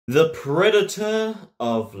The Predator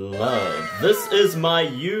of Love. This is my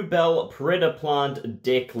Yubel Predaplant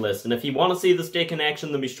deck list, and if you want to see this deck in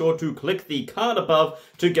action, then be sure to click the card above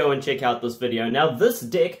to go and check out this video. Now, this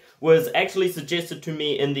deck was actually suggested to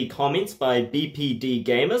me in the comments by BPD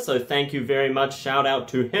Gamer, so thank you very much, shout out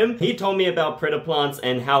to him. He told me about Predaplants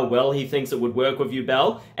and how well he thinks it would work with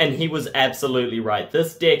Yubel, and he was absolutely right.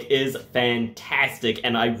 This deck is fantastic,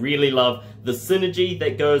 and I really love the synergy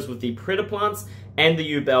that goes with the Predaplants and the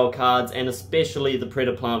Yubel cards, and especially the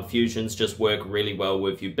Predaplant fusions just work really well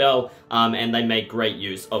with Yubel, and they make great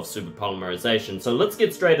use of super polymerization. So let's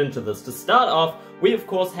get straight into this. To start off, we of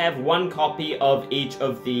course have one copy of each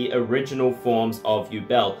of the original forms of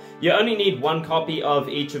Yubel. You only need one copy of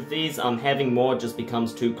each of these. Having more just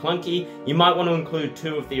becomes too clunky. You might want to include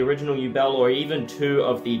two of the original Yubel or even two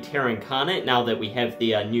of the Terra Incarnate. Now that we have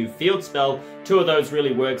the new field spell, two of those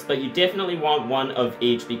really works, but you definitely want one of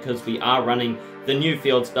each because we are running the new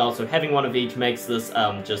field spell, so having one of each makes this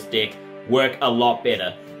just deck work a lot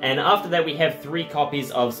better. And after that, we have three copies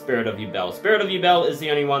of Spirit of Yubel. Spirit of Yubel is the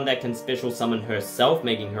only one that can special summon herself,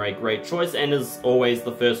 making her a great choice, and is always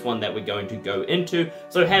the first one that we're going to go into,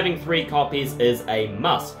 so having three copies is a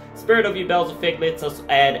must. Spirit of Yubel's effect lets us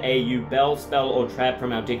add a Yubel spell or trap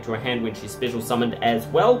from our deck to our hand when she's special summoned as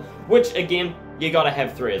well, which again, you gotta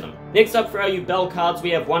have three of them. Next up for our Yubel cards, we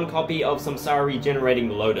have one copy of Samsara Regenerating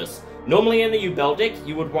Lotus. Normally in the Yubel deck,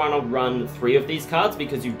 you would want to run three of these cards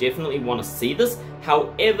because you definitely want to see this.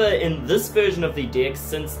 However, in this version of the deck,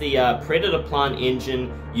 since the Predaplant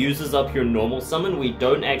engine uses up your normal summon, we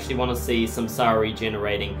don't actually want to see Samsara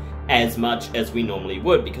Regenerating as much as we normally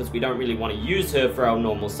would, because we don't really want to use her for our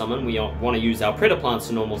normal summon. We want to use our Predaplants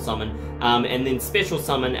to normal summon, and then special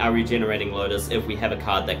summon our Regenerating Lotus if we have a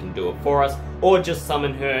card that can do it for us, or just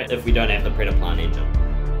summon her if we don't have the Predaplant engine.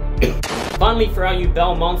 Finally, for our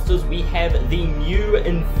Yubel monsters, we have the new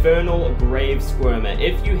Infernal Grave Squirmer.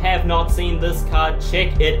 If you have not seen this card,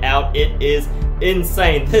 check it out. It is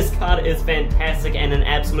insane. This card is fantastic and an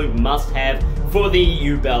absolute must-have for the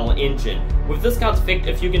Yubel engine. With this card's effect,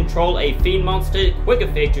 if you control a Fiend monster, quick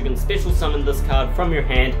effect, you can special summon this card from your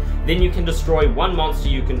hand, then you can destroy one monster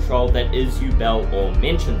you control that is Yubel or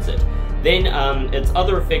mentions it. Then, its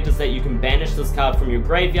other effect is that you can banish this card from your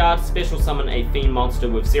graveyard, special summon a Fiend monster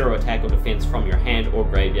with 0 attack or defense from your hand or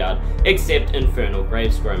graveyard, except Infernal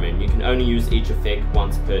Grave Squirmer, and you can only use each effect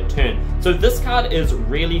once per turn. So this card is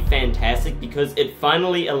really fantastic because it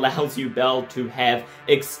finally allows Yubel to have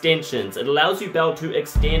extensions. It allows Yubel to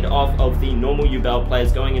extend off of the normal Yubel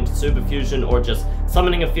players going into Super Fusion or just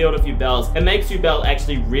summoning a field of Yubels. It makes Yubel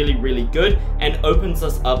actually really, really good and opens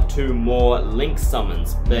us up to more Link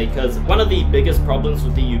summons, because one of the biggest problems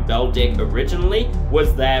with the Yubel deck originally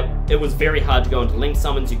was that it was very hard to go into Link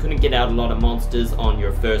summons. You couldn't get out a lot of monsters on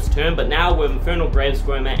your first turn, but now with Infernal Grave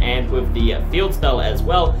Squirmer and with the field spell as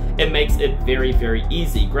well, it makes it very, very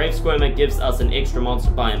easy. Grave Squirmer gives us an extra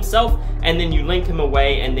monster by himself, and then you link him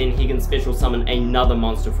away, and then he can special summon another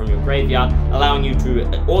monster from your graveyard, allowing you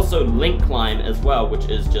to also link climb as well, which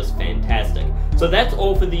is just fantastic. So that's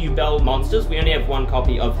all for the Yubel monsters. We only have one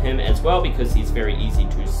copy of him as well because he's very easy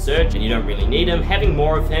to search and you don't really need him. Having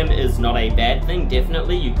more of him is not a bad thing,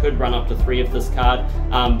 definitely. You could run up to 3 of this card,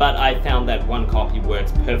 but I found that one copy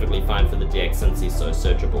works perfectly fine for the deck since he's so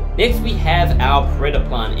searchable. Next we have our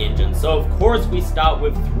Predaplant engine. So of course we start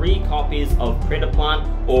with 3 copies of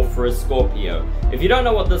Predaplant or for a Scorpio. If you don't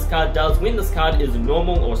know what this card does, when this card is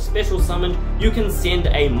normal or special summoned, you can send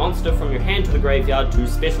a monster from your hand to the graveyard to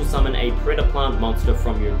special summon a Predaplant monster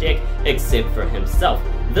from your deck, except for himself.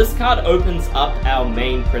 This card opens up our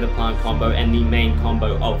main Predaplant combo and the main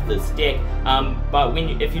combo of this deck, but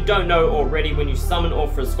if you don't know already, when you summon or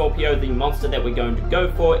for a Scorpio, the monster that we're going to go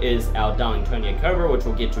for is our Darlingtonia Cobra, which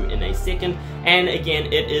we'll get to in a second, and again,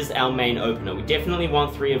 it is our main opener. We definitely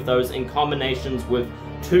want 3 of those in combinations with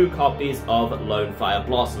 2 copies of Lonefire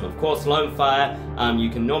Blossom. Of course, Lonefire, you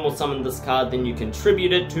can normal summon this card, then you can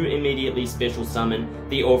tribute it to immediately special summon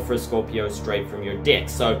the Orphra Scorpio straight from your deck.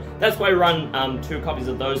 So that's why we run 2 copies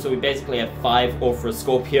of those, so we basically have 5 Orphra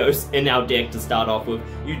Scorpios in our deck to start off with.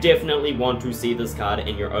 You definitely want to see this card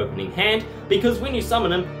in your opening hand, because when you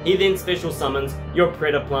summon him, he then special summons your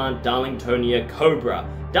Predaplant Darlingtonia Cobra.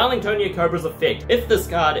 Darlingtonia Cobra's effect. If this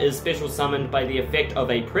card is special summoned by the effect of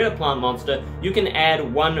a Predaplant monster, you can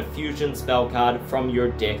add 1 fusion spell card from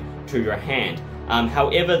your deck to your hand.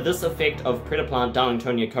 However, this effect of Predaplant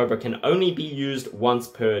Darlingtonia Cobra can only be used once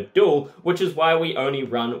per duel, which is why we only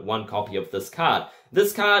run 1 copy of this card.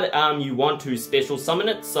 This card, you want to special summon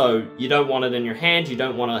it, so you don't want it in your hand, you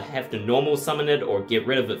don't want to have to normal summon it or get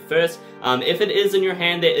rid of it first. If it is in your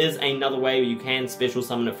hand, there is another way you can special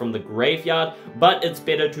summon it from the graveyard, but it's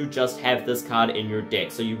better to just have this card in your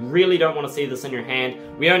deck. So you really don't want to see this in your hand.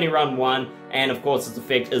 We only run one, and of course its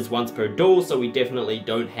effect is once per duel, so we definitely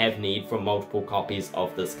don't have need for multiple copies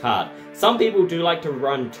of this card. Some people do like to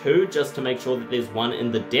run two just to make sure that there's one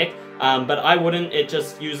in the deck, but I wouldn't. It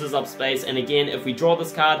just uses up space, and again, if we draw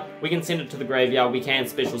this card, we can send it to the graveyard, we can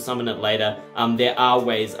special summon it later. There are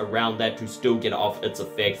ways around that to still get off its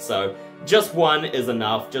effect, so just one is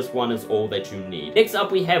enough, just one is all that you need. Next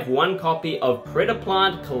up, we have one copy of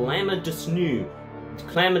Predaplant Sunju.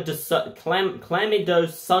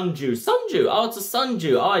 Oh, it's a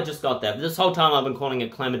Sunju. Oh, I just got that. This whole time I've been calling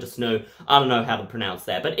it Clamidusnu. I don't know how to pronounce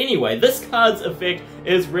that. But anyway, this card's effect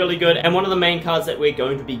is really good, and one of the main cards that we're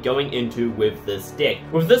going to be going into with this deck.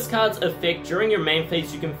 With this card's effect, during your main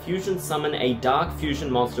phase, you can fusion summon a dark fusion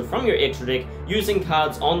monster from your extra deck using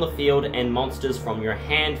cards on the field and monsters from your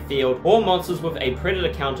hand field, or monsters with a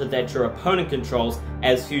predator counter that your opponent controls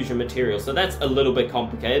as fusion material. So that's a little bit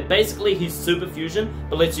complicated. Basically, he's super fusion,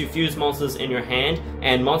 but lets you fuse monsters in your hand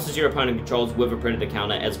and monsters your opponent controls with a predator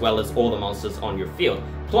counter, as well as all the monsters on your field.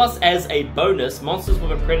 Plus, as a bonus, monsters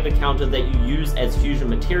with a predator counter that you use as fusion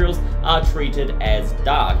materials are treated as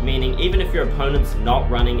dark, meaning even if your opponent's not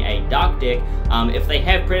running a dark deck, if they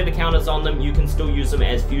have predator counters on them, you can still use them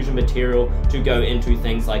as fusion material to go into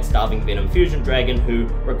things like Starving Venom Fusion Dragon, who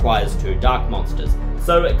requires 2 dark monsters.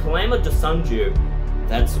 So Clamidusnu,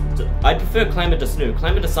 I prefer Clamidusnu.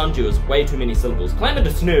 Clamidusnu is way too many syllables.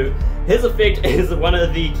 Clamidusnu, his effect is one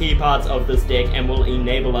of the key parts of this deck and will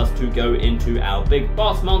enable us to go into our big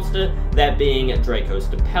boss monster, that being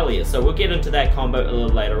Dracos Depelius. So we'll get into that combo a little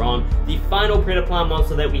later on. The final Predaplant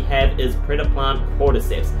monster that we have is Predaplant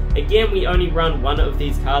Cordyceps. Again, we only run one of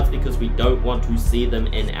these cards because we don't want to see them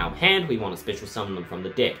in our hand. We want to special summon them from the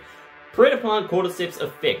deck. Predaplant Cordyceps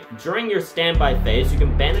effect. During your standby phase, you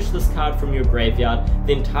can banish this card from your graveyard,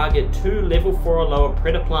 then target 2 level 4 or lower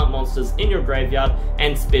Predaplant monsters in your graveyard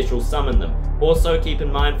and special summon them. Also, keep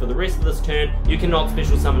in mind for the rest of this turn, you cannot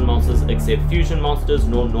special summon monsters except fusion monsters,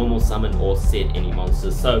 nor normal summon or set any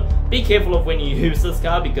monsters. So be careful of when you use this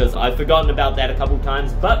card, because I've forgotten about that a couple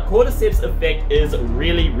times, but Cordyceps effect is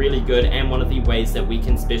really, really good and one of the ways that we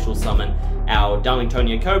can special summon our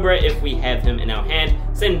Darlingtonian Cobra if we have him in our hand,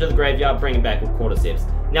 send him to the graveyard, bring him back with Cordyceps.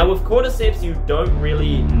 Now with Cordyceps, you don't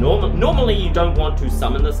really, normally you don't want to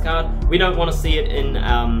summon this card. We don't want to see it in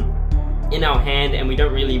our hand, and we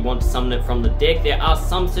don't really want to summon it from the deck. There are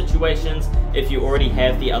some situations if you already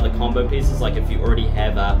have the other combo pieces, like if you already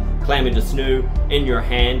have Clamidusnu in your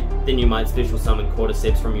hand, then you might special summon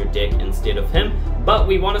Cordyceps from your deck instead of him. But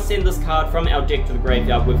we want to send this card from our deck to the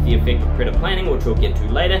graveyard with the effect of Predaplanting, which we'll get to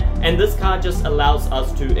later, and this card just allows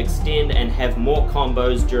us to extend and have more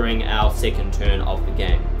combos during our second turn of the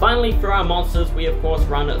game. Finally, for our monsters, we of course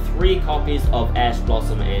run 3 copies of Ash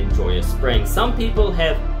Blossom and Joyous Spring. Some people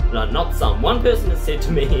have, no, not some, one person has said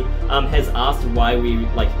to me, has asked why we,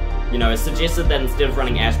 suggested that instead of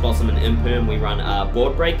running Ash Blossom and Imperm, we run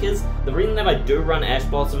Board Breakers. The reason that I do run Ash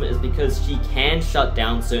Blossom is because she can shut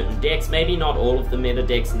down certain decks, maybe not all of the meta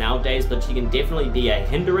decks nowadays, but she can definitely be a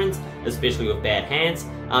hindrance, especially with bad hands,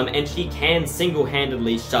 and she can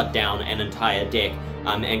single-handedly shut down an entire deck.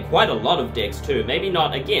 And quite a lot of decks too. Maybe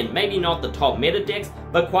not the top meta decks,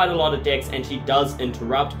 but quite a lot of decks, and she does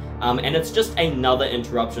interrupt, and it's just another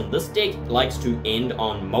interruption. This deck likes to end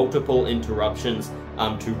on multiple interruptions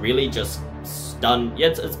to really just stun. Yeah,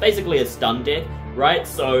 it's basically a stun deck, right?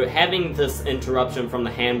 So having this interruption from the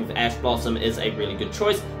hand with Ash Blossom is a really good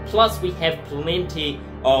choice. Plus, we have plenty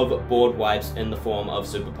of board wipes in the form of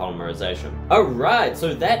super polymerization. Alright,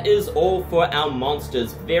 so that is all for our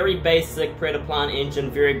monsters. Very basic Predaplant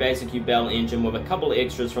engine, very basic Yubel engine with a couple of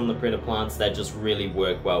extras from the Predaplants that just really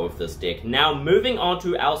work well with this deck. Now, moving on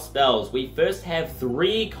to our spells, we first have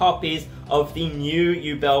 3 copies of the new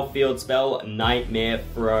Yubel field spell, Nightmare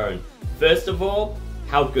Throne. First of all,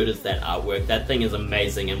 how good is that artwork? That thing is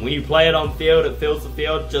amazing, and when you play it on field, it fills the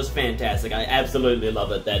field just fantastic. I absolutely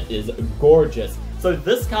love it. That is gorgeous. So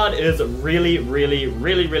this card is really, really,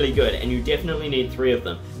 really, really good, and you definitely need 3 of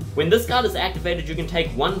them. When this card is activated, you can take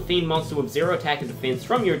 1 Fiend monster with 0 attack and defense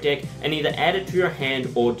from your deck and either add it to your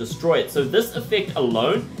hand or destroy it. So this effect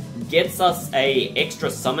alone gets us a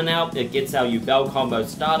extra summon out. It gets our Yubel combo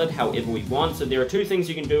started however we want. So there are 2 things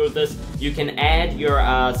you can do with this. You can add your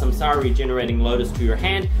Samsara Regenerating Lotus to your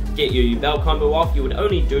hand, get your Yubel combo off. You would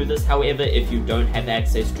only do this, however, if you don't have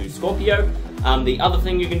access to Scorpio. The other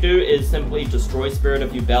thing you can do is simply destroy Spirit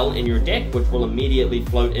of Yubel in your deck, which will immediately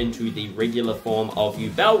float into the regular form of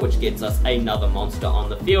Yubel, which gets us another monster on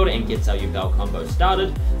the field and gets our Yubel combo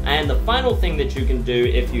started. And the final thing that you can do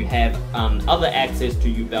if you have other access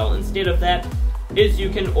to Yubel instead of that is you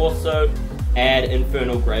can also add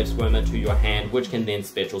Infernal Gravesquirmer to your hand, which can then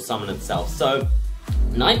special summon itself. So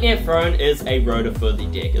Nightmare Throne is a rotor for the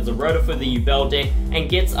deck. It's a rotor for the Yubel deck and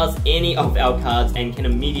gets us any of our cards and can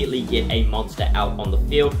immediately get a monster out on the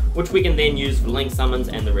field, which we can then use for link summons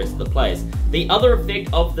and the rest of the plays. The other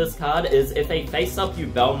effect of this card is if a face-up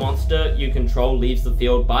Yubel monster you control leaves the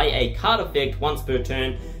field by a card effect once per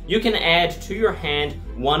turn, you can add to your hand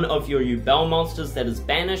one of your Yubel monsters that is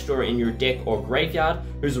banished or in your deck or graveyard,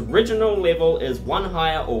 whose original level is 1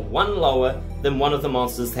 higher or 1 lower than one of the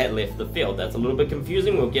monsters that left the field. That's a little bit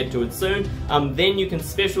confusing, we'll get to it soon. Then you can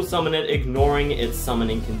special summon it, ignoring its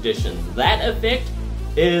summoning conditions. That effect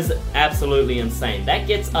is absolutely insane. That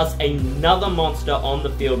gets us another monster on the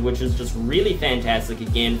field, which is just really fantastic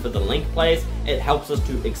again for the link plays. It helps us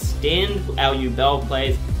to extend our Yubel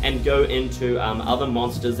plays and go into other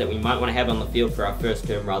monsters that we might want to have on the field for our first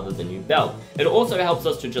turn rather than Yubel. It also helps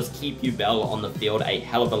us to just keep Yubel on the field a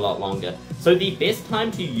hell of a lot longer. So the best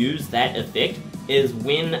time to use that effect is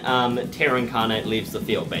when Terra Incarnate leaves the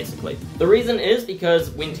field, basically. The reason is because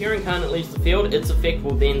when Terra Incarnate leaves the field, its effect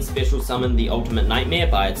will then special summon the Ultimate Nightmare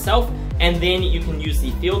by itself, and then you can use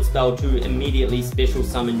the field spell to immediately special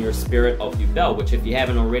summon your Spirit of Yubel, which if you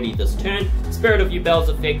haven't already this turn, Spirit of Yubel's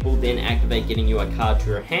effect will then activate, getting you a card to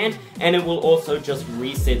your hand, and it will also just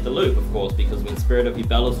reset the loop, of course, because when Spirit of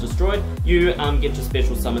Yubel is destroyed, you get to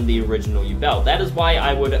special summon the original Yubel. That is why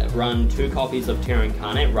I would run 2 copies of Terra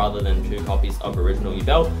Incarnate rather than 2 copies of original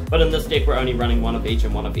Yubel, but in this deck we're only running 1 of each,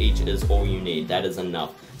 and 1 of each is all you need. That is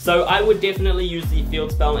enough. So I would definitely use the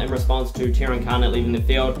field spell in response to Terra Incarnate leaving the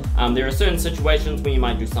field. There are certain situations where you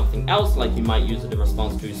might do something else, like you might use it in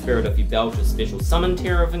response to Spirit of Yubel to special summon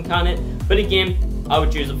Terra of Incarnate, but again, I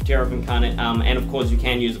would use it for Terra of Incarnate, and of course you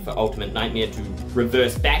can use it for Ultimate Nightmare to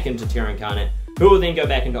reverse back into Terra Incarnate, who will then go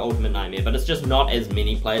back into Ultimate Nightmare, but it's just not as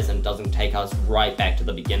many plays and doesn't take us right back to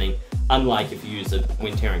the beginning, unlike if you use it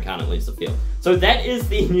when Terra Incarnate leaves the field. So that is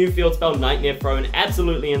the new field spell, Nightmare Throne.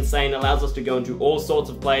 Absolutely insane, allows us to go into all sorts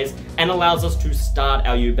of plays, and allows us to start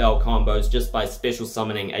our Yubel combos just by special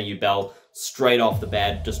summoning a Yubel straight off the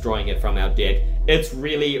bat, destroying it from our deck. It's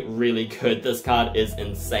really, really good. This card is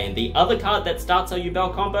insane. The other card that starts our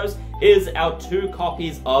Yubel combos is our 2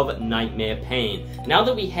 copies of Nightmare Pain. Now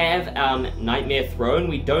that we have Nightmare Throne,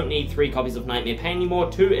 we don't need 3 copies of Nightmare Pain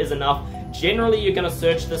anymore. 2 is enough. Generally, you're going to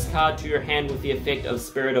search this card to your hand with the effect of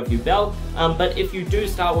Spirit of Yubel, but if you do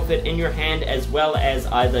start with it in your hand as well as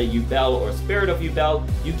either Yubel or Spirit of Yubel,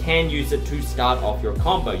 you can use it to start off your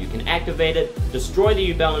combo. You can activate it, destroy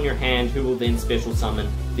the Yubel in your hand, who will then special summon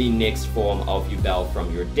the next form of Yubel from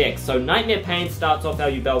your deck. So Nightmare Pain starts off our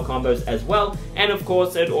Yubel combos as well, and of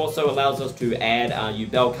course it also allows us to add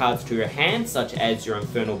Yubel cards to your hand, such as your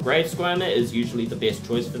Infernal Gravesquirmer is usually the best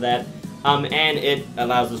choice for that. And it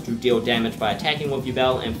allows us to deal damage by attacking with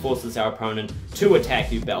Yubel and forces our opponent to attack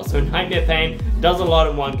Yubel. So Nightmare Pain does a lot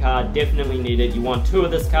in one card, definitely need it. You want 2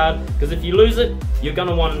 of this card, because if you lose it, you're going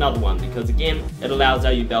to want another one, because again, it allows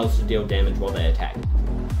our Yubels to deal damage while they attack.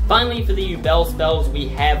 Finally, for the Yubel spells, we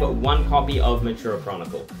have 1 copy of Mature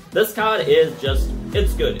Chronicle. This card is just,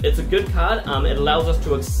 it's good. It's a good card. It allows us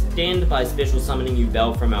to extend by special summoning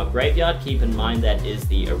Yubel from our graveyard. Keep in mind that is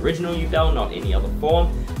the original Yubel, not any other form.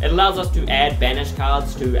 It allows us to add banished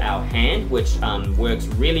cards to our hand, which works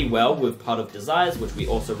really well with Pot of Desires, which we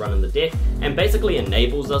also run in the deck, and basically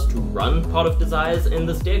enables us to run Pot of Desires in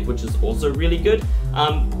this deck, which is also really good.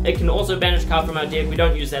 It can also banish card from our deck. We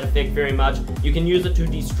don't use that effect very much. You can use it to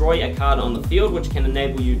destroy a card on the field, which can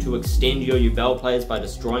enable you to extend your Yubel plays by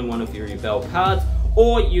destroying one of your Yubel cards,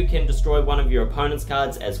 or you can destroy one of your opponent's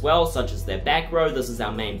cards as well, such as their back row. This is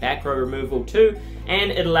our main back row removal too, and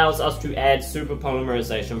it allows us to add super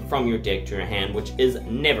polymerization from your deck to your hand, which is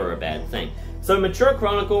never a bad thing. So Mature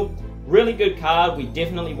Chronicle, really good card. We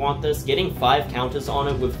definitely want this. Getting 5 counters on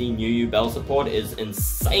it with the new Yubel support is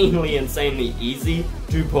insanely easy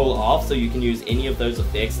to pull off, so you can use any of those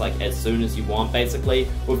effects like as soon as you want, basically.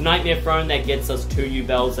 With Nightmare Throne, that gets us 2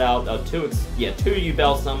 Yubels out, 2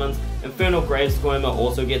 Yubel summons. Infernal Gravesquirmer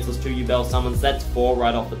also gets us 2 Yubel summons, that's 4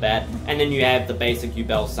 right off the bat, and then you have the basic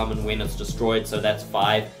Yubel summon when it's destroyed, so that's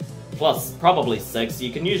 5, plus probably 6,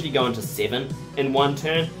 you can usually go into 7 in one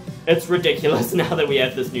turn. it's ridiculous now that we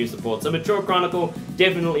have this new support. So Mature Chronicle,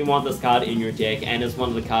 definitely want this card in your deck, and is one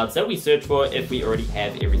of the cards that we search for if we already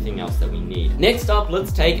have everything else that we need. Next up,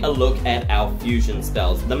 let's take a look at our fusion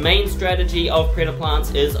spells. The main strategy of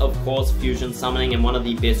Predaplants is, of course, fusion summoning, and one of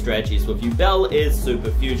the best strategies with Yubel is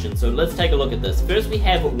Super Fusion. So let's take a look at this. First, we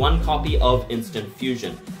have one copy of Instant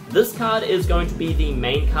Fusion. This card is going to be the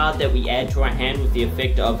main card that we add to our hand with the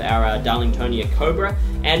effect of our Darlingtonia Cobra,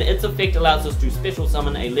 and its effect allows us to special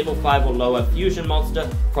summon a level 5 or lower fusion monster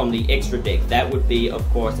from the extra deck. That would be, of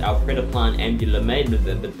course, our Predaplant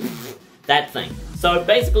Yubel, that thing. So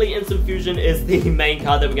basically, Instant Fusion is the main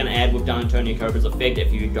card that we're going to add with Darlingtonia Cobra's effect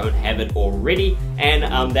if you don't have it already, and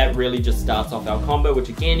that really just starts off our combo, which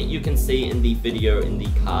again, you can see in the video in the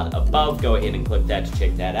card above. Go ahead and click that to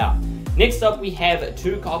check that out. Next up, we have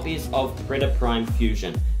 2 copies of Predaprime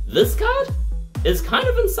Fusion. This card is kind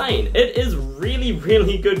of insane. It is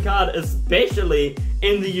really good card, especially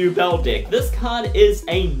in the Yubel deck. This card is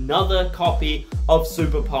another copy of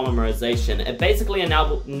Super Polymerization. It basically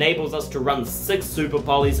enables us to run 6 Super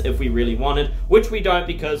Polys if we really wanted, which we don't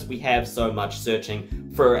because we have so much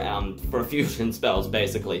searching for fusion spells,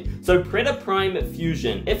 basically. So Predaprime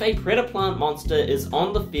Fusion. If a Predaplant monster is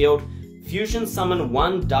on the field, fusion summon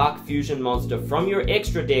 1 Dark Fusion monster from your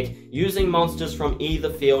extra deck using monsters from either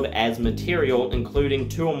field as material, including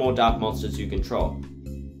 2 or more Dark monsters you control.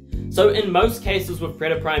 So in most cases with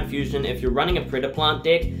Predaprime Fusion, if you're running a Predaplant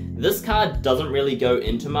deck, this card doesn't really go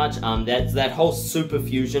into much. That's that whole Super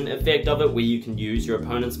Fusion effect of it where you can use your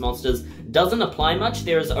opponent's monsters doesn't apply much.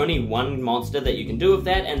 There is only one monster that you can do with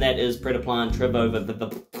that, and that is Predaplant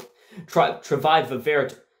Predaplant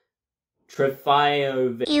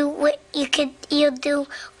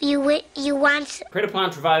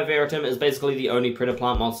Triviveratum is basically the only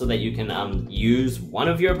Predaplant monster that you can use one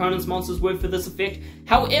of your opponent's monsters with for this effect.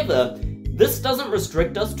 However, this doesn't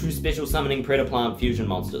restrict us to special summoning Predaplant fusion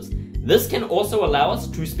monsters. This can also allow us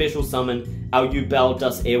to special summon our Yubel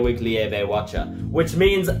das Ewigliche Watcher, which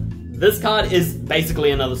means this card is basically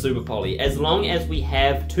another Super Poly. As long as we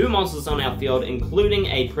have 2 monsters on our field, including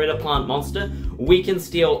a Predaplant monster, we can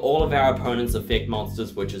steal all of our opponent's effect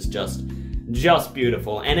monsters, which is just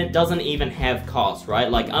beautiful. And it doesn't even have cost, right?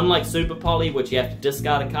 Like, unlike Super Poly, which you have to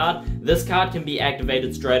discard a card, this card can be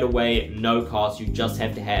activated straight away, no cost. You just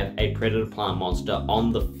have to have a Predaplant monster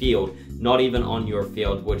on the field, not even on your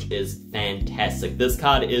field, which is fantastic. This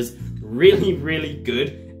card is really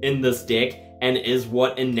good in this deck, and is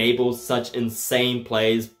what enables such insane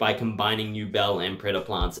plays by combining Yubel and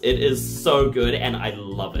Predaplants. It is so good, and I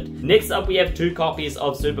love it. Next up, we have 2 copies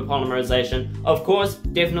of Super Polymerization. Of course,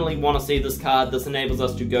 definitely want to see this card. This enables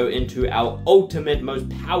us to go into our ultimate, most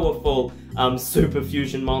powerful Super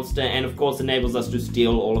Fusion monster, and of course enables us to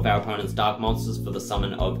steal all of our opponent's Dark monsters for the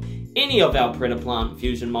summon of any of our Predaplant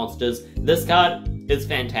fusion monsters. This card is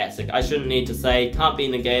fantastic. I shouldn't need to say, can't be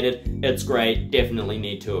negated, it's great, definitely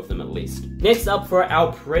need 2 of them at least. Next up for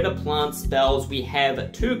our Predaplant spells, we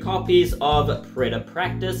have 2 copies of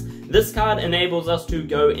Predapractice. This card enables us to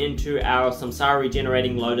go into our Samsara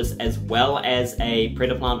Regenerating Lotus as well as a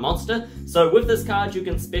Predaplant monster. So with this card, you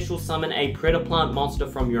can special summon a Predaplant monster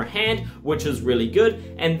from your hand, which is really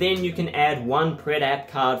good, and then you can add 1 Predap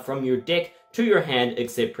card from your deck to your hand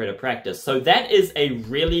except Predapractice. So that is a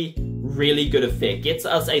really good effect. Gets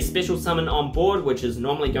us a special summon on board, which is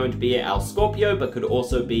normally going to be our Scorpio, but could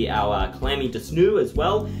also be our Clammy Desnu as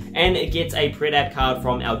well, and it gets a Predap card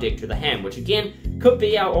from our deck to the hand, which again, could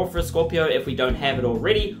be our Orpheus Scorpio if we don't have it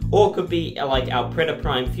already, or could be like our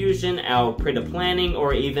Predaprime Fusion, our Predaplanning,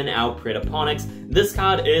 or even our Predaponics. This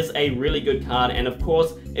card is a really good card, and of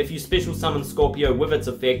course, if you special summon Scorpio with its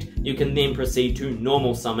effect, you can then proceed to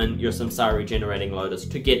normal summon your Samsara Regenerating Lotus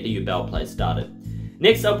to get the Yubel play started.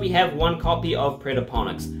 Next up, we have 1 copy of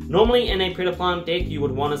Predaponics. Normally in a Predaplant deck, you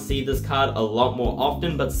would want to see this card a lot more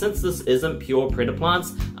often, but since this isn't pure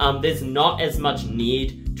Predaplants, there's not as much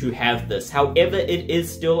need to have this. However, it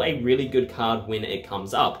is still a really good card when it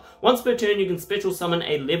comes up. Once per turn, you can special summon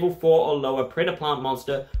a level 4 or lower Predaplant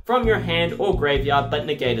monster from your hand or graveyard, but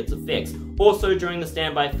negate its effects. Also, during the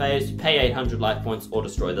standby phase, pay 800 life points or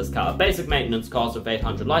destroy this card. Basic maintenance cost of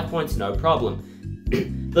 800 life points, no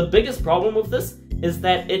problem. The biggest problem with this is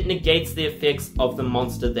that it negates the effects of the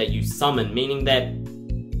monster that you summon, meaning that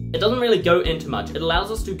it doesn't really go into much. It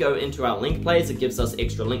allows us to go into our link plays, it gives us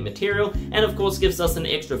extra link material, and of course gives us an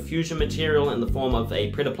extra fusion material in the form of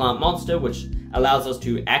a Predaplant monster, which allows us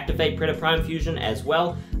to activate Predaprime Fusion as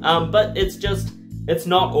well, but it's just it's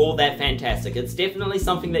not all that fantastic. It's definitely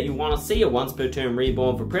something that you want to see, a once per turn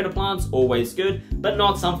reborn for Predaplants, always good, but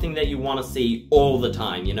not something that you want to see all the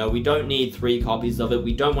time. You know, we don't need 3 copies of it,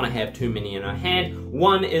 we don't want to have too many in our hand.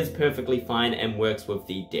 1 is perfectly fine and works with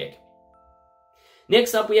the deck.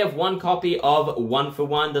 Next up, we have 1 copy of 1 for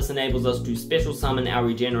 1. This enables us to special summon our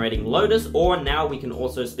Regenerating Lotus, or now we can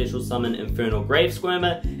also special summon Infernal Grave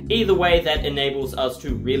Squirmer. Either way, that enables us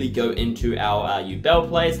to really go into our Yubel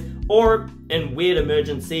plays, or in weird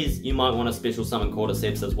emergencies, you might want to special summon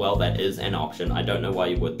Cordyceps as well. That is an option. I don't know why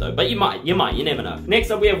you would though, but you might, you never know. Next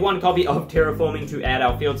up, we have 1 copy of Terraforming to add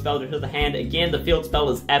our field spell to the hand. Again, the field spell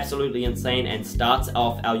is absolutely insane and starts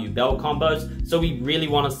off our Yubel combos, so we really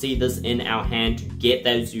want to see this in our hand to get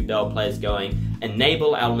those Yubel plays going,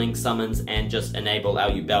 enable our Link summons, and just enable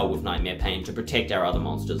our Yubel with Nightmare Pain to protect our other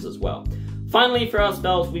monsters as well. Finally, for our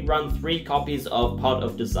spells, we run 3 copies of Pot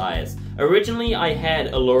of Desires. Originally, I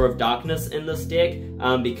had Allure of Darkness in this deck,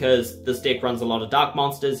 because this deck runs a lot of dark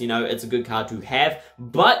monsters, you know, it's a good card to have,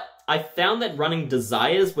 but I found that running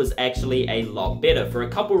Desires was actually a lot better for a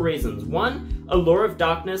couple reasons. One, Allure of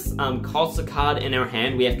Darkness costs a card in our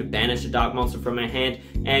hand. We have to banish a dark monster from our hand,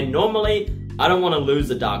 and normally, I don't want to lose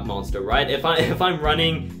a dark monster, right? If I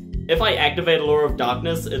activate Allure of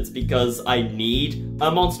Darkness, it's because I need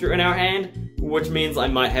a monster in our hand, which means I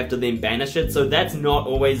might have to then banish it, so that's not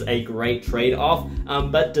always a great trade-off.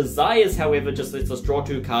 But Desires, however, just lets us draw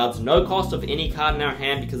 2 cards, no cost of any card in our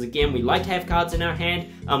hand, because again, we like to have cards in our hand.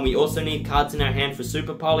 We also need cards in our hand for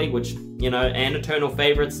Super Poly, which, you know, and Eternal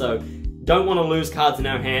Favorite, so don't want to lose cards in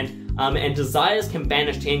our hand. And Desires can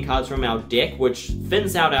banish 10 cards from our deck, which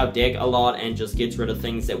thins out our deck a lot and just gets rid of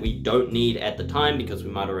things that we don't need at the time because we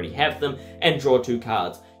might already have them, and draw 2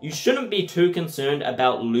 cards. You shouldn't be too concerned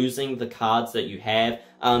about losing the cards that you have.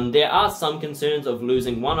 There are some concerns of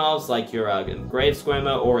losing one-offs like your Grave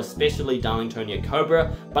Squirmer or especially Darlingtonia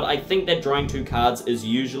Cobra, but I think that drawing 2 cards is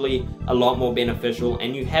usually a lot more beneficial,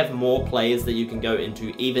 and you have more plays that you can go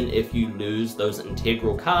into even if you lose those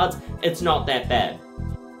integral cards. It's not that bad.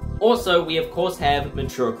 Also, we of course have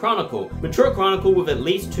Mature Chronicle. Mature Chronicle with at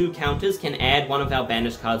least 2 counters can add one of our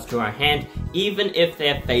banished cards to our hand, even if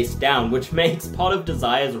they're face down, which makes Pot of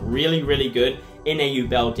Desires really, really good in a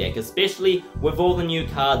Yubel deck, especially with all the new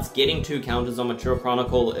cards. Getting 2 counters on Mature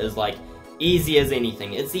Chronicle is like easy as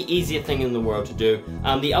anything. It's the easiest thing in the world to do.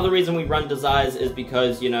 The other reason we run Desires is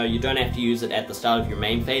because, you know, you don't have to use it at the start of your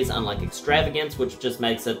main phase, unlike Extravagance, which just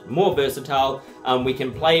makes it more versatile. We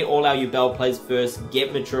can play all our Yubel plays first,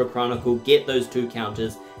 get Mature Chronicle, get those 2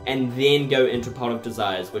 counters, and then go into Pot of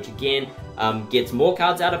Desires, which again, gets more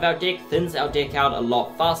cards out of our deck, thins our deck out a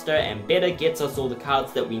lot faster and better, gets us all the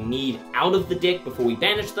cards that we need out of the deck before we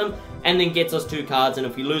banish them, and then gets us 2 cards, and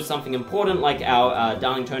if we lose something important like our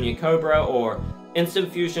Darlingtonia Cobra or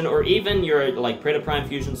Instant Fusion, or even your like Predaprime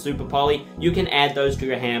Fusion Super Poly, you can add those to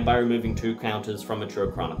your hand by removing 2 counters from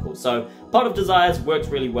Mature Chronicle. So Pot of Desires works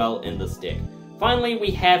really well in this deck. Finally, we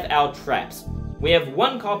have our traps. We have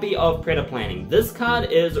 1 copy of Predaplanting. This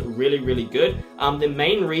card is really, really good. The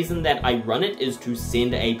main reason that I run it is to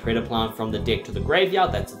send a Predaplant from the deck to the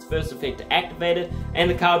graveyard. That's its first effect to activate it. And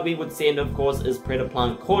the card we would send, of course, is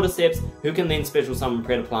Predaplant Cordyceps, who can then special summon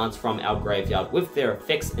Predaplants from our graveyard with their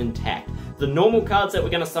effects intact. The normal cards that we're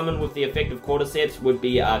going to summon with the effect of Cordyceps would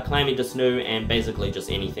be Clammy Desnoo and basically just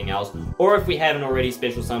anything else. Or if we haven't already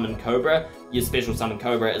special summoned Cobra, your special summon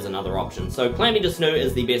Cobra is another option. So Clammy Desnoo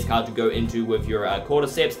is the best card to go into with your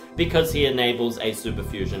Cordyceps because he enables a Super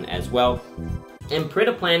Fusion as well. And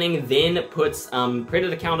Predaplanting then puts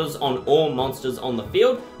Predator counters on all monsters on the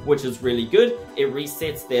field, which is really good. It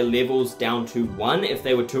resets their levels down to 1 if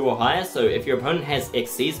they were 2 or higher, so if your opponent has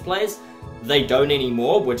Xyz plays, they don't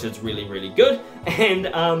anymore, which is really, really good. And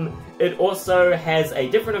it also has a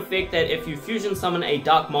different effect that if you fusion summon a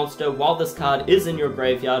dark monster while this card is in your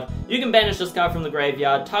graveyard, you can banish this card from the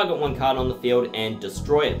graveyard, target 1 card on the field, and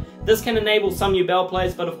destroy it. This can enable some Yubel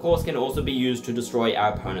plays, but of course can also be used to destroy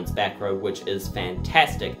our opponent's back row, which is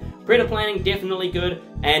fantastic. Predaplanting, definitely good,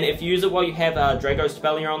 and if you use it while you have Drago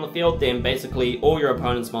Spellier on the field, then basically all your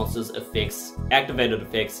opponent's monsters' effects, activated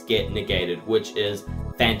effects, get negated, which is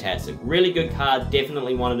fantastic. Really good card,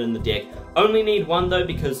 definitely want it in the deck. Only need 1 though,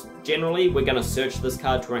 because generally we're going to search this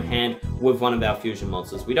card to our hand with one of our fusion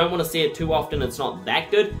monsters. We don't want to see it too often, it's not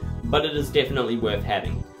that good, but it is definitely worth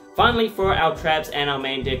having. Finally, for our traps and our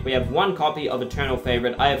main deck, we have 1 copy of Eternal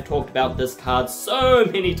Favorite. I have talked about this card so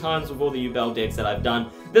many times with all the Yubel decks that I've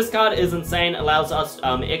done. This card is insane, allows us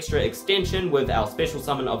extra extension with our special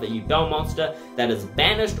summon of a Yubel monster that is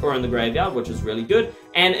banished or in the graveyard, which is really good,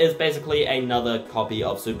 and is basically another copy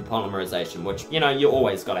of Super Polymerization, which, you know, you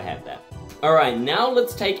always gotta have that. Alright, now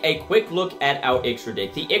let's take a quick look at our extra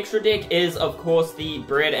deck. The extra deck is, of course, the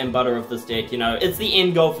bread and butter of this deck. You know, it's the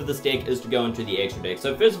end goal for this deck is to go into the extra deck.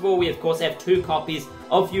 So first of all, we of course have 2 copies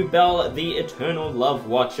of Yubel, the Eternal Love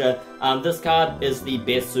Watcher. This card is the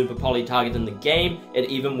best Super Poly target in the game. It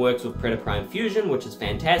even works with Predaplant Fusion, which is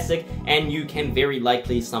fantastic, and you can very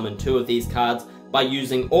likely summon 2 of these cards by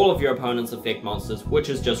using all of your opponent's effect monsters, which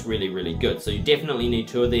is just really, really good. So you definitely need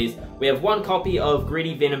 2 of these. We have 1 copy of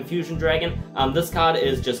Greedy Venom Fusion Dragon. This card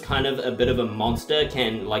is just kind of a bit of a monster,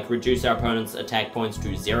 can like reduce our opponent's attack points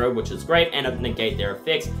to 0, which is great, and negate their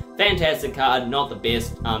effects. Fantastic card, not the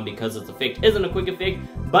best because its effect isn't a quick effect,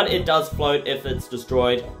 but it does float if it's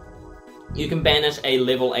destroyed. You can banish a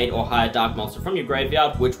level 8 or higher dark monster from your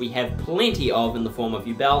graveyard, which we have plenty of in the form of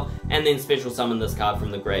Yubel, and then special summon this card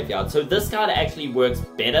from the graveyard. So this card actually works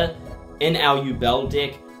better in our Yubel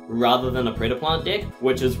deck rather than a Predaplant deck,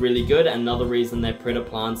 which is really good. Another reason that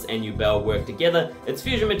Predaplants and Yubel work together. Its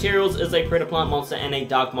fusion materials is a Predaplant monster and a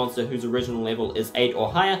dark monster whose original level is 8 or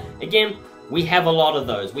higher. Again, we have a lot of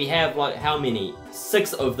those. We have like, how many?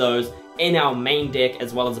 6 of those in our main deck,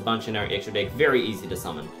 as well as a bunch in our extra deck. Very easy to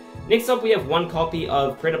summon. Next up, we have 1 copy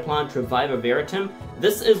of Predaplant Reviver Veritum.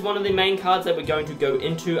 This is one of the main cards that we're going to go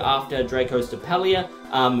into after Draco's Depelia.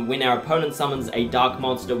 When our opponent summons a dark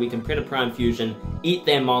monster, we can Predaplant Fusion, eat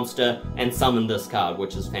their monster, and summon this card,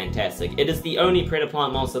 which is fantastic. It is the only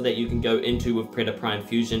Predaplant monster that you can go into with Predaplant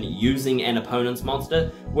Fusion using an opponent's monster,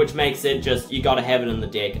 which makes it just, you gotta have it in the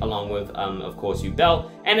deck along with, of course, Yubel,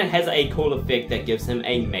 and it has a cool effect that gives him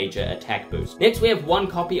a major attack boost. Next, we have 1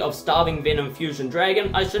 copy of Starving Venom Fusion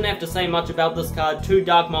Dragon. I shouldn't have to say much about this card. 2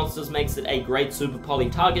 dark monsters makes it a great Super Poly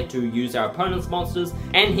target to use our opponent's monsters,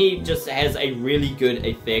 and he just has a really good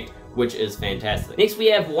effect, which is fantastic. Next, we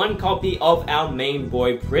have 1 copy of our main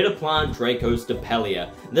boy, Predaplant Draco's Depelia.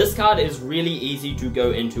 This card is really easy to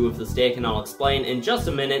go into with this deck, and I'll explain in just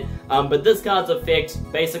a minute, but this card's effect,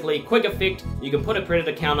 basically, quick effect, you can put a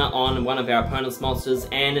Predator counter on one of our opponent's monsters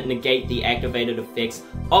and negate the activated effects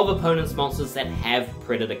of opponent's monsters that have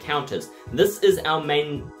Predator counters. This is our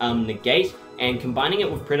main negate, and combining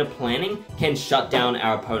it with Predator Planning can shut down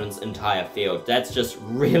our opponent's entire field. That's just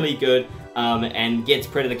really good. And gets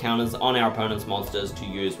Predator counters on our opponent's monsters to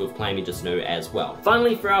use with Clammy Jasnu as well.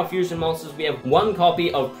 Finally, for our fusion monsters, we have 1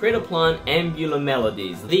 copy of Predaplant Ambular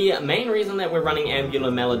Melodies. The main reason that we're running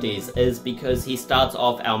Ambular Melodies is because he starts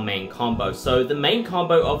off our main combo. So the main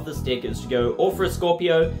combo of this deck is to go Orphra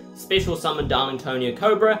Scorpio, special summon Darlingtonia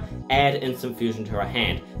Cobra, add instant fusion to our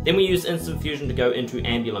hand. Then we use instant fusion to go into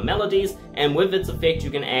Ambular Melodies, and with its effect you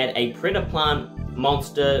can add a Predaplant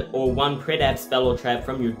monster or 1 Predap spell or trap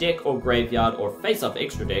from your deck or graveyard or face-up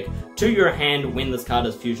extra deck to your hand when this card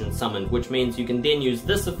is fusion summoned, which means you can then use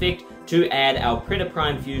this effect to add our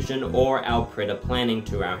Predaplant Fusion or our Predator Planning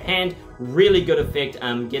to our hand. Really good effect,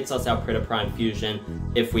 gets us our Predaplant Fusion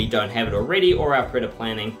if we don't have it already, or our Predator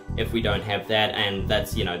Planning if we don't have that, and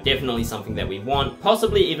that's, you know, definitely something that we want.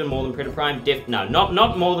 Possibly even more than Predator Prime. No,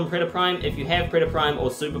 not more than Predator Prime. If you have Predator Prime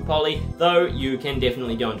or Super Poly, though, you can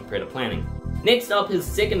definitely go into Predator Planning. Next up, his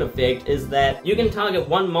second effect is that you can target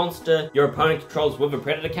 1 monster your opponent controls with a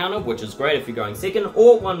Predator counter, which is great if you're going second,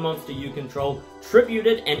 or 1 monster you control, tribute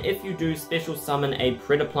it, and if you do, special summon a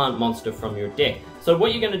Predaplant monster from your deck. So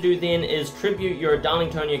what you're going to do then is tribute your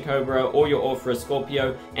Darlingtonia Cobra or your Orphra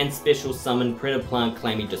Scorpio and special summon Predaplant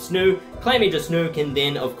Clammy Jasnu. Clammy Jasnu can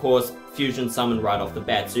then, of course, fusion summon right off the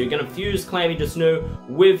bat. So you're going to fuse Clammy Jasnu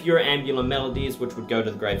with your Ambular Melodies, which would go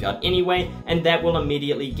to the graveyard anyway, and that will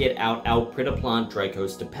immediately get out our Predaplant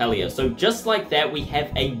Draco's Depelia. So just like that, we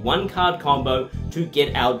have a 1-card combo to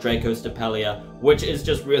get out Draco's Depelia, which is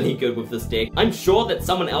just really good with this deck. I'm sure that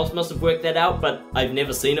someone else must have worked that out, but I've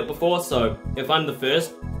never seen it before, so if I'm the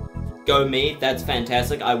first, go me, that's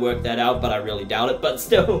fantastic. I worked that out, but I really doubt it. But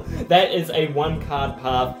still, that is a 1-card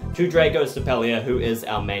path to Draco's Depelia, who is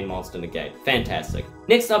our main monster negate. Fantastic.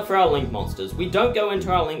 Next up for our Link monsters. We don't go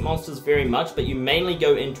into our Link monsters very much, but you mainly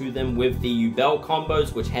go into them with the Yubel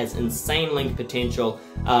combos, which has insane Link potential.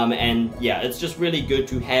 And yeah, it's just really good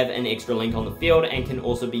to have an extra Link on the field and can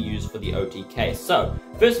also be used for the OTK. So,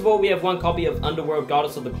 first of all, we have 1 copy of Underworld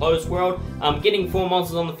Goddess of the Closed World. Getting 4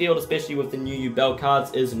 monsters on the field, especially with the new Yubel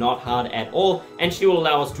cards, is not hard at all, and she will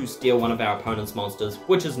allow us to steal one of our opponent's monsters,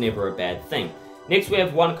 which is never a bad thing. Next, we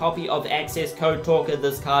have 1 copy of Access Code Talker.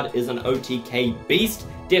 This card is an OTK beast.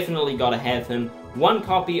 Definitely gotta have him. 1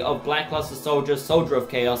 copy of Blackluster Soldier, Soldier of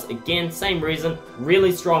Chaos. Again, same reason,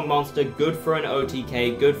 really strong monster, good for an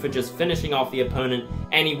OTK, good for just finishing off the opponent,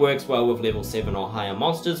 and he works well with level 7 or higher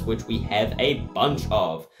monsters, which we have a bunch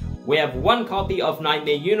of. We have 1 copy of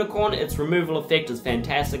Nightmare Unicorn. Its removal effect is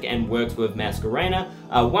fantastic and works with Masquerena.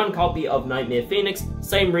 1 copy of Nightmare Phoenix,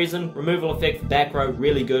 same reason, removal effect for back row,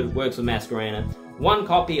 really good, works with Masquerena. 1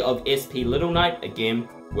 copy of SP Little Knight, again,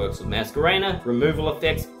 works with Masquerena, removal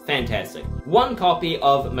effects, fantastic. 1 copy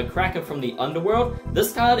of Macracker from the Underworld.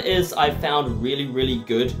 This card is, I found, really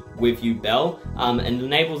good with Yubel, and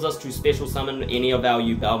enables us to special summon any of our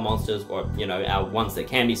Yubel monsters, or, you know, our ones that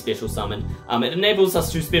can be special summoned. It enables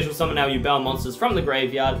us to special summon our Yubel monsters from the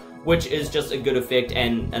graveyard, which is just a good effect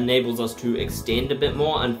and enables us to extend a bit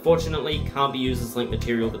more. Unfortunately, can't be used as link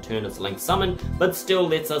material the turn it's link summoned, but still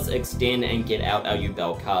lets us extend and get out our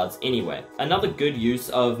Yubel cards anyway. Another good use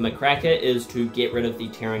of Macracker is to get rid of the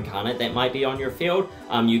Terra Incarnate that might be on your field.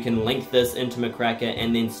 You can link this into Macracker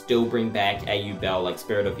and then still bring back a Yubel, like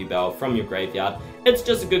Spirit of Yubel, from your graveyard. It's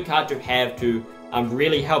just a good card to have to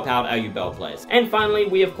really help out our Yubel plays. And finally,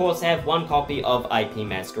 we of course have 1 copy of IP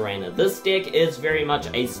Masquerena. This deck is very much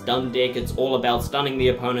a stun deck. It's all about stunning the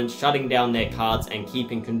opponent, shutting down their cards, and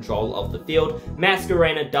keeping control of the field.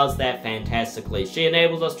 Masquerena does that fantastically. She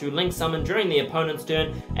enables us to link summon during the opponent's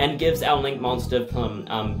turn and gives our link monster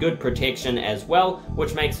good protection as well,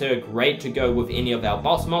 which makes her great to go with any of our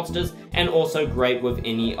boss monsters, and also great with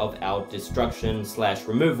any of our destruction /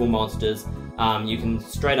 removal monsters. You can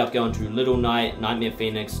straight up go into Little Knight, Nightmare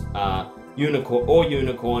Phoenix,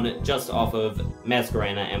 Unicorn, just off of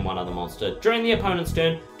Masquerena and 1 other monster during the opponent's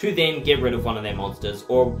turn to then get rid of 1 of their monsters,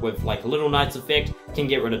 or with like Little Knight's effect, can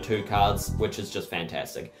get rid of 2 cards, which is just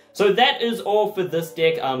fantastic. So that is all for this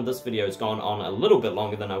deck. This video has gone on a little bit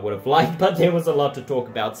longer than I would have liked, but there was a lot to talk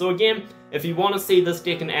about. So again, if you want to see this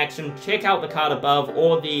deck in action, check out the card above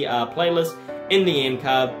or the playlist in the end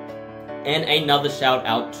card. And another shout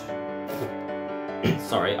out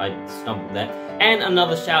sorry, I stumbled there. And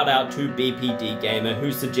another shout out to BPD Gamer,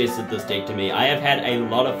 who suggested this deck to me. I have had a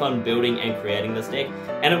lot of fun building and creating this deck,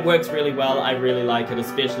 and it works really well. I really like it,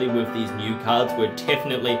 especially with these new cards. We're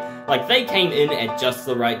definitely, like, they came in at just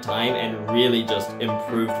the right time and really just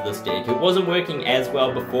improved this deck. It wasn't working as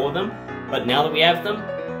well before them, but now that we have them,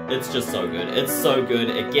 it's just so good. It's so good.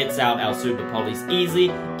 It gets out our Super Polys easy,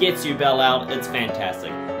 gets Yubel out, it's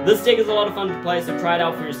fantastic. This deck is a lot of fun to play, so try it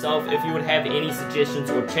out for yourself. If you would have any suggestions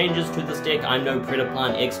or changes to this deck, I'm no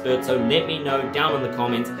Predaplant expert, so let me know down in the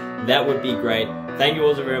comments. That would be great. Thank you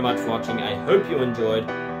all so very much for watching. I hope you enjoyed.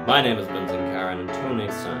 My name is Binton Kara, and until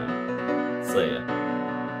next time, see ya.